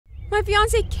My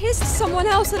fiancé kissed someone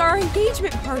else at our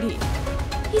engagement party.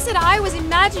 He said I was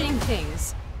imagining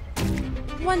things.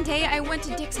 One day I went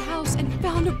to Dick's house and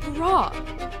found a bra.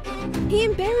 He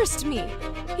embarrassed me.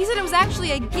 He said it was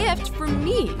actually a gift for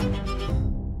me.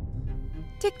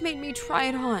 Dick made me try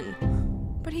it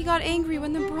on, but he got angry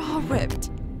when the bra ripped.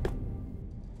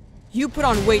 You put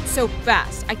on weight so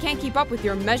fast, I can't keep up with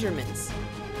your measurements.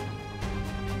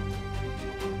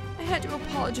 I had to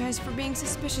apologize for being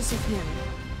suspicious of him.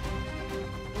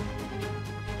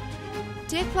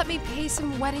 Dick let me pay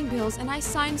some wedding bills and I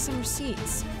signed some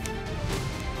receipts.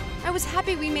 I was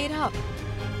happy we made up,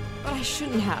 but I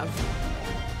shouldn't have.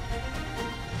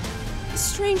 A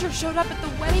stranger showed up at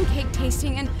the wedding cake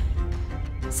tasting and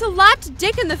slapped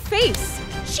Dick in the face.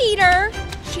 "Cheater!"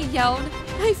 she yelled.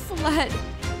 I fled.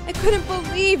 I couldn't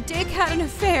believe Dick had an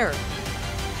affair.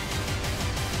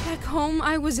 Back home,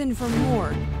 I was in for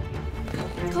more.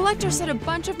 The collector said a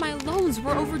bunch of my loans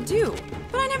were overdue,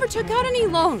 but I never took out any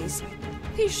loans.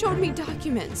 He showed me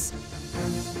documents.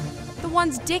 The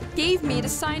ones Dick gave me to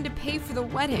sign to pay for the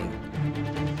wedding.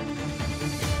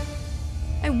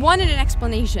 I wanted an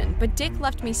explanation, but Dick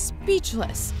left me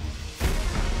speechless.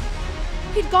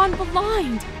 He'd gone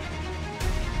blind.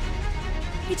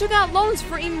 He took out loans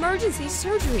for emergency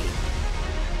surgery.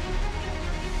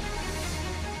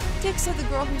 Dick said the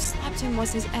girl who slapped him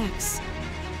was his ex.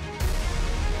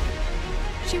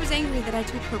 She was angry that I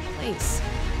took her place.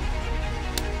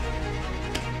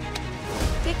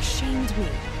 Dick shamed me.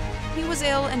 He was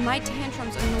ill and my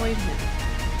tantrums annoyed him.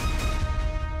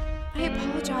 I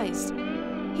apologized.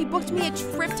 He booked me a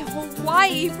trip to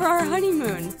Hawaii for our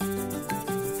honeymoon.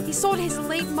 He sold his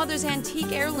late mother's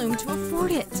antique heirloom to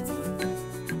afford it.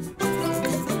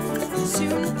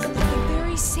 Soon, the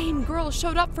very same girl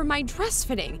showed up for my dress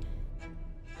fitting.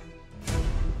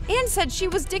 And said she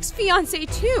was Dick's fiancé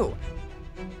too.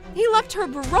 He left her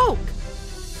broke.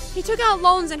 He took out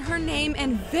loans in her name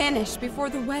and vanished before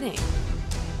the wedding.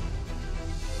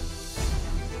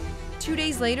 2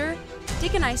 days later,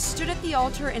 Dick and I stood at the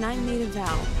altar and I made a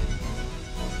vow.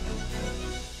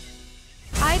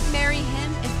 I'd marry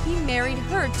him if he married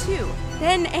her too.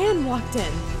 Then Anne walked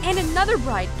in, and another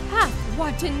bride, Kath,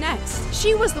 walked in next.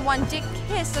 She was the one Dick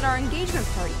kissed at our engagement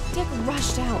party. Dick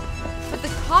rushed out, but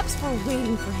the cops were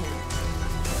waiting for him.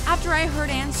 After I heard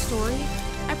Anne's story,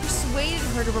 I persuaded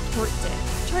her to report Dick.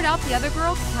 Turned out the other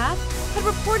girl, Kath, had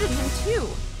reported him too.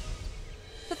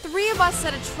 The three of us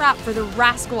set a trap for the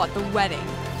rascal at the wedding.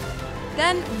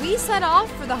 Then we set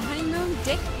off for the honeymoon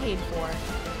Dick paid for.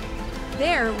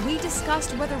 There, we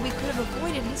discussed whether we could have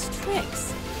avoided his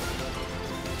tricks.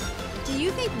 Do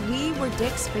you think we were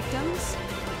Dick's victims?